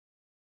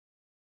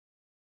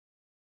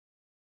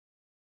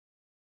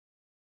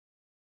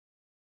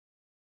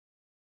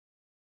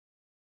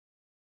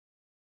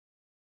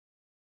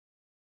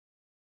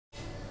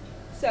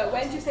So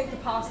when do you think the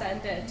past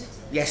ended?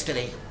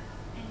 Yesterday.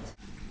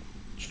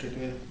 Straight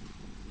away.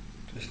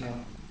 Just now.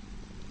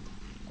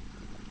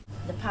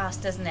 The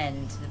past doesn't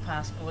end, the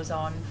past goes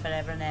on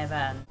forever and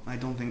ever. I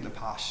don't think the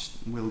past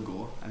will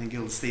go. I think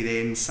it'll stay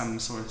there in some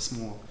sort of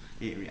small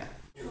area.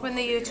 When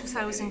the year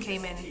 2000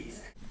 came in?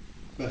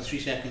 About 3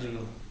 seconds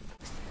ago.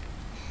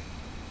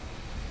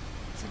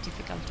 It's a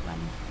difficult one.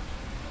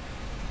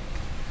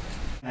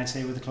 I'd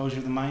say with the closure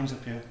of the mines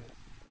up here,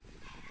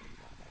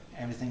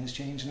 everything has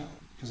changed now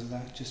because of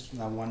that, just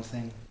that one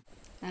thing.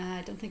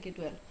 I don't think it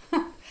will.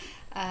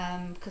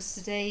 Because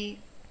today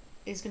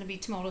is going to be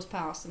tomorrow's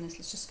past and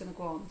it's just going to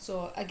go on.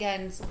 So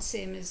again,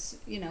 same as,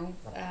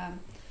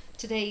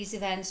 today's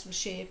events will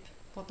shape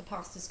what the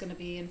past is going to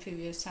be in a few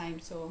years' time.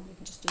 So we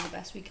can just do the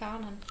best we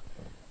can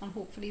and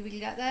hopefully we'll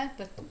get there.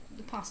 But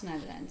the past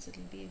never ends.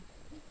 It'll be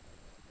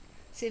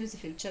same as the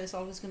future. It's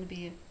always going to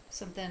be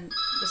something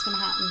that's going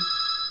to happen.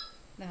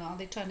 No, are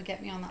they trying to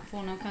get me on that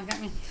phone now? Can't get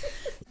me.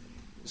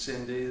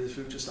 Same day the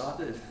future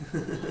started.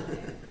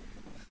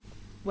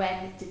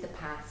 When did the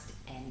past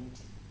end?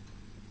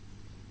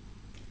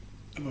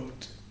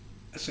 About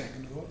a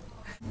second ago.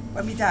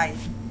 When we died.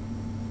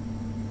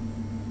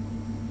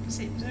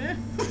 Seems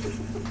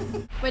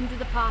When did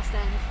the past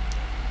end?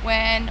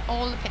 When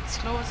all the pits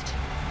closed,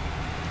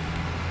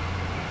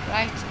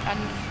 right, and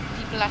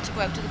people had to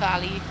go out to the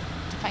valley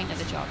to find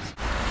other jobs.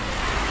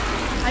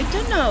 I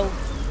don't know.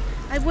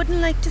 I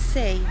wouldn't like to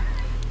say,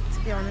 to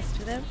be honest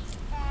with you.